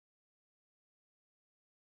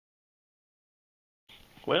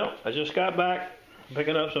Well, I just got back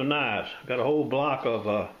picking up some knives. Got a whole block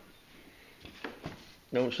of,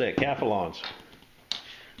 don't say it, Capilons.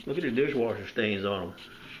 Look at the dishwasher stains on them.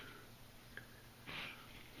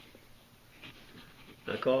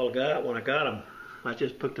 I called the guy when I got them. I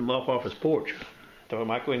just picked them off his porch. Told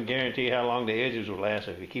him I couldn't guarantee how long the edges would last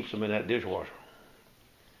if he keeps them in that dishwasher.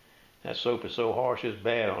 That soap is so harsh it's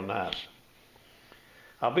bad on knives.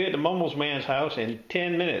 I'll be at the Mumbles man's house in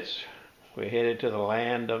 10 minutes. We're headed to the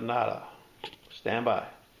land of nada. Stand by.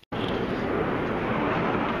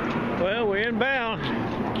 Well, we're inbound.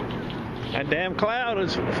 That damn cloud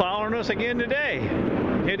is following us again today.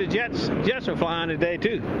 Here the jets are flying today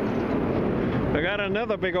too. We got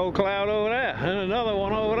another big old cloud over there and another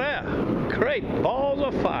one over there. Great balls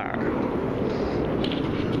of fire.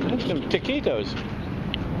 That's some taquitos.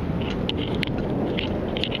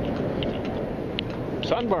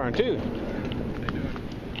 Sunburn too.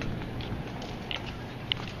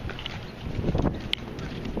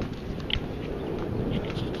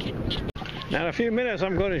 Now in a few minutes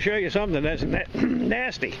I'm going to show you something that's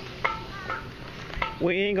nasty.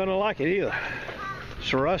 We ain't going to like it either.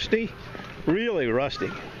 It's rusty, really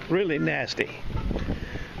nasty.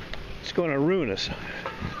 It's going to ruin us.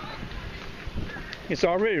 It's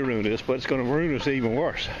already ruined us, but it's going to ruin us even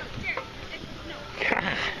worse.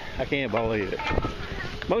 I can't believe it.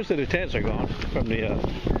 Most of the tents are gone from the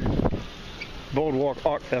Boardwalk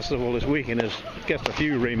Art Festival this week, and there's just a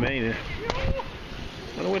few remaining.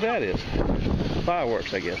 I don't know what that is.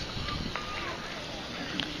 Fireworks, I guess.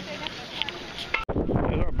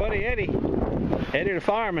 There's our buddy Eddie the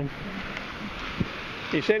fireman.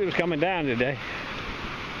 He said he was coming down today.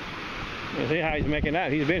 We'll see how he's making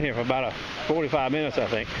out. He's been here for about 45 minutes, I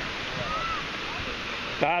think.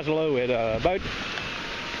 Tide's low at about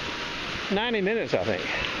 90 minutes, I think.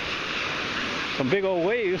 Some big old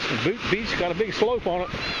waves. The beach got a big slope on it.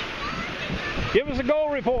 Give us a goal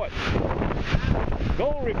report.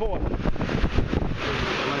 Goal report.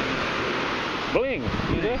 Bling.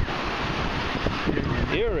 You there?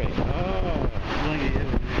 Earring. Oh.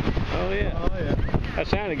 Oh yeah. Oh yeah. That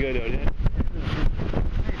sounded good though, didn't it?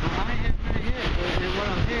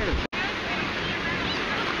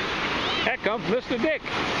 Here comes Mr. Dick.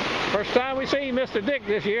 First time we see Mr. Dick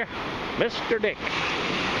this year. Mr. Dick.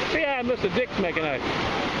 See how Mr. Dick's making out.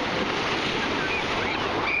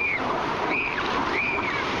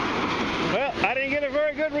 Well, I didn't get a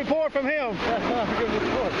very good report from him. That's not a good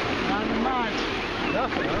report. Not much.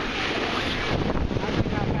 Nothing, huh? I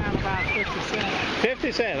think I found about 50 cents.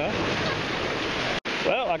 50 cents, huh?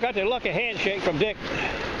 Well, I got the lucky handshake from Dick.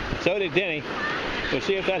 So did Denny. We'll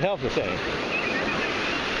see if that helps us any.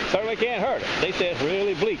 Certainly can't hurt it. They say it's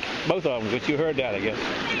really bleak. Both of them, but you heard that, I guess.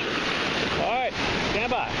 All right,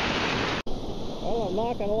 stand by. Well, I'm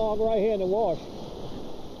knocking along right here in the wash.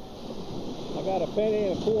 I got a penny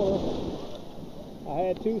and a quarter. I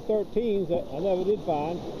had two 13s that I never did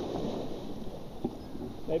find.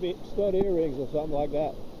 Maybe stud earrings or something like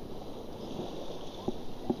that.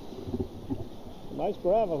 Nice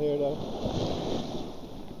gravel here, though.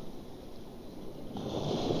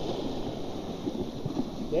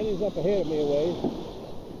 Denny's up ahead of me a ways.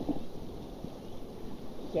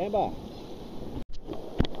 Stand by.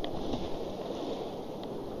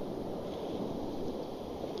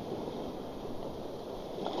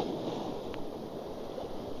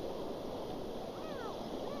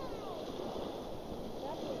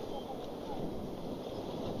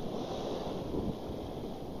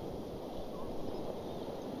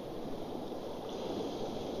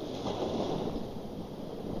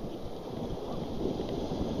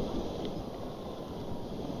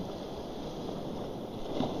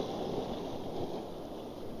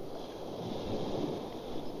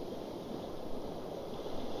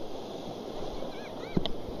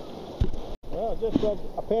 Well, just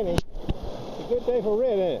a penny. It's a good day for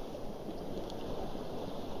red, ain't it?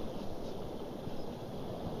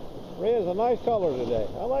 Red is a nice color today.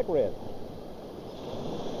 I like red.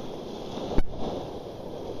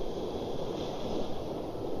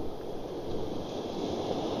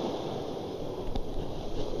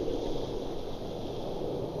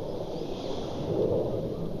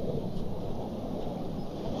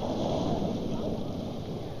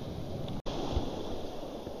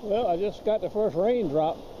 Well, I just got the first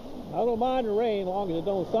raindrop. I don't mind the rain as long as it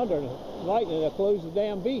don't thunder and lightning. It'll close the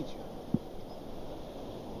damn beach.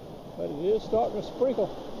 But it is starting to sprinkle.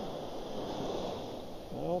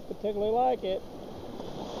 I don't particularly like it.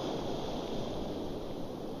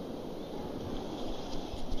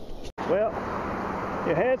 Well,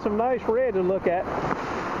 you had some nice red to look at.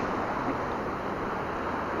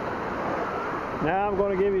 Now I'm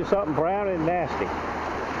going to give you something brown and nasty.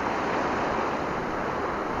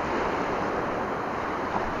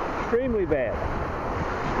 extremely bad,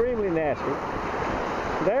 extremely nasty.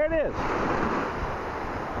 There it is.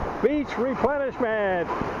 Beach replenishment.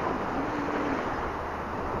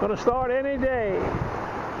 Gonna start any day.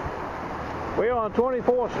 We're on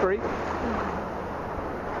 24th Street.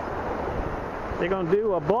 They're gonna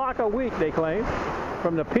do a block a week, they claim,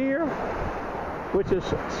 from the pier, which is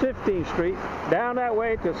 15th Street, down that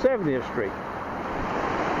way to 70th Street.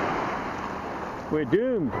 We're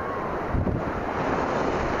doomed.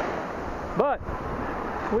 But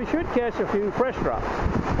we should catch a few fresh drops.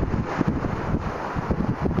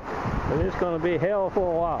 But it's going to be hell for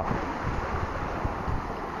a while.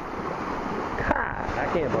 God, I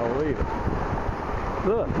can't believe it.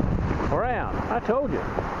 Look, around. I told you.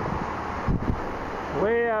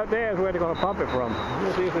 Way out there is where they're going to pump it from.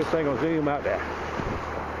 Let's see if this thing will zoom out there.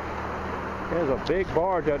 There's a big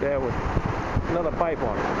barge out there with another pipe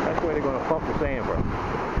on it. That's where they're going to pump the sand from.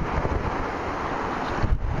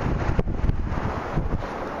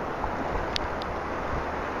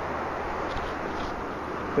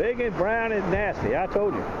 Big and brown and nasty, I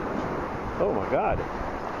told you. Oh my God.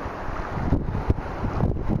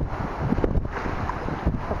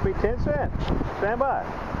 Must be 10 cents. Stand by.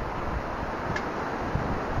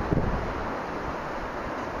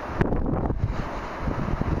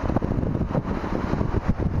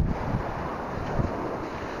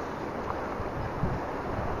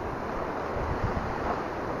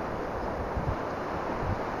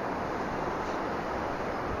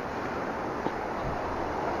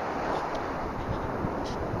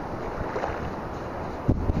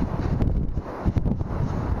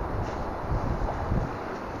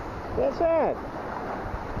 That's it.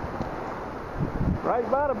 Right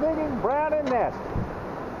by the big and brown and nasty.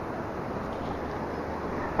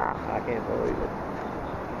 I can't believe it.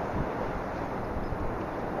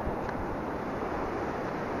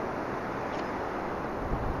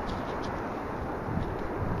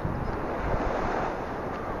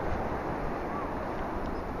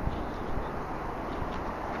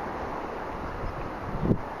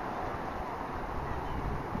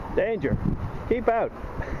 Danger. Keep out.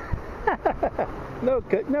 No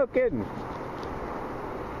kidding.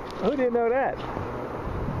 Who didn't know that?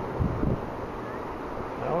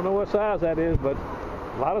 I don't know what size that is, but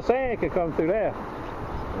a lot of sand could come through there.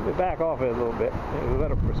 Let me back off it a little bit. Get a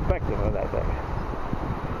better perspective of that thing.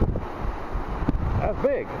 That's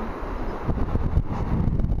big.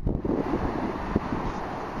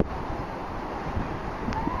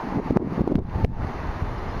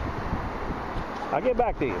 I'll get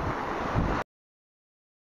back to you.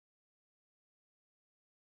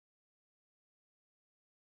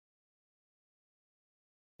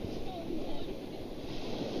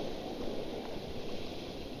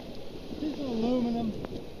 Aluminum.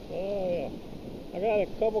 Oh yeah. I got a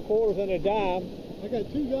couple quarters and a dime. I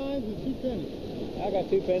got 2 dimes and 2 pennies. I got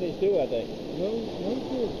 2 pennies too, I think. No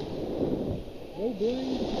quarters. No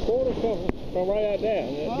bling. Quarters from right out there,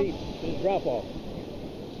 in that deep, this drop off.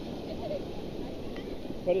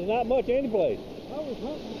 But it's not much any place. I was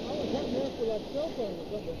hunting there for like cell phone or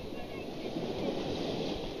something.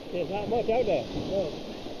 There's not much out there. No.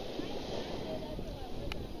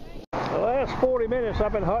 The last 40 minutes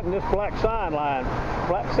I've been hunting this black sand line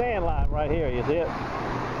right here, you see it?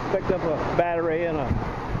 Picked up a battery and a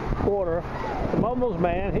quarter. The Mumbles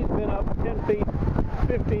man, he's been up 10 feet,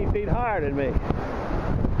 15 feet higher than me.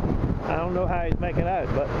 I don't know how he's making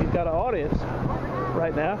out, but he's got an audience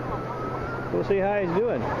right now. We'll see how he's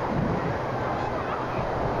doing.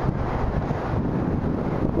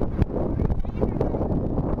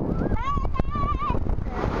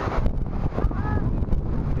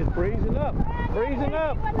 Breezing up, breezing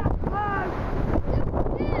up.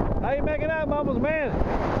 How you making out, Mumbles man?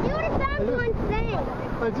 You would have found one thing.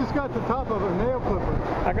 I just got the top of a nail clipper.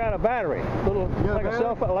 I got a battery,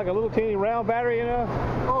 like a little teeny round battery, you know?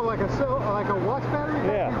 Oh, like a watch battery?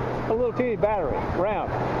 Yeah, a little teeny battery,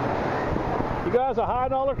 round. You guys are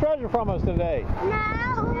hiding all the treasure from us today. No.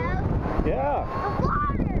 Yeah. The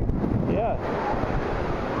water. Yeah.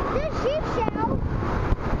 There's sheep shells.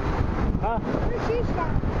 Huh? There's sheep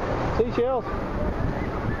shells. Seashells?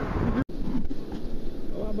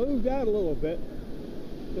 Well, I moved out a little bit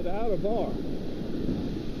to the outer bar.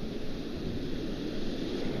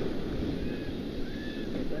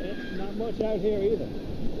 It's not much out here either.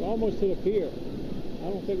 We're almost to the pier. I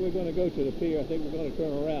don't think we're going to go to the pier. I think we're going to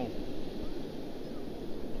turn around.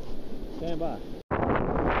 Stand by.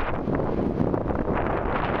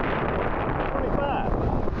 25.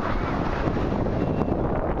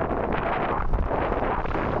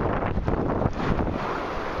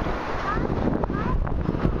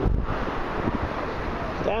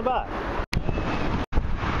 Stand by.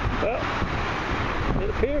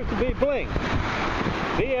 Bling.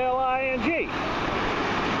 B-L-I-N-G.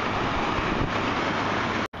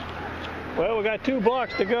 Well, we got 2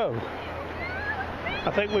 blocks to go.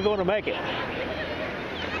 I think we're going to make it.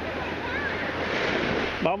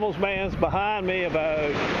 Mumbles Man's behind me about,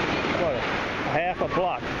 what, a half a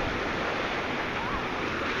block.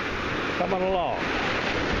 Coming along.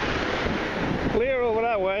 Clear over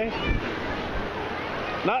that way.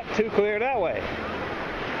 Not too clear that way.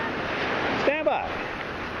 Stand by.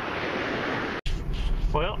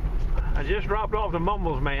 Well, I just dropped off the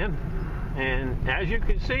Mumbles Man, and as you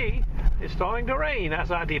can see, it's starting to rain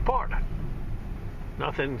as I depart.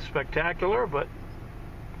 Nothing spectacular, but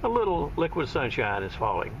a little liquid sunshine is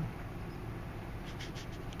falling.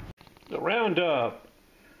 The roundup,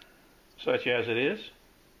 such as it is,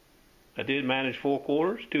 I did manage 4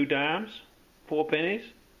 quarters, 2 dimes, 4 pennies,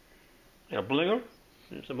 and a blinger,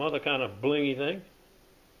 and some other kind of blingy thing.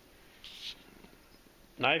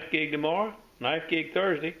 Knife gig tomorrow, knife gig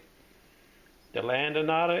Thursday. The land of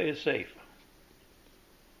nada is safe.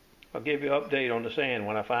 I'll give you an update on the sand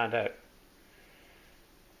when I find out.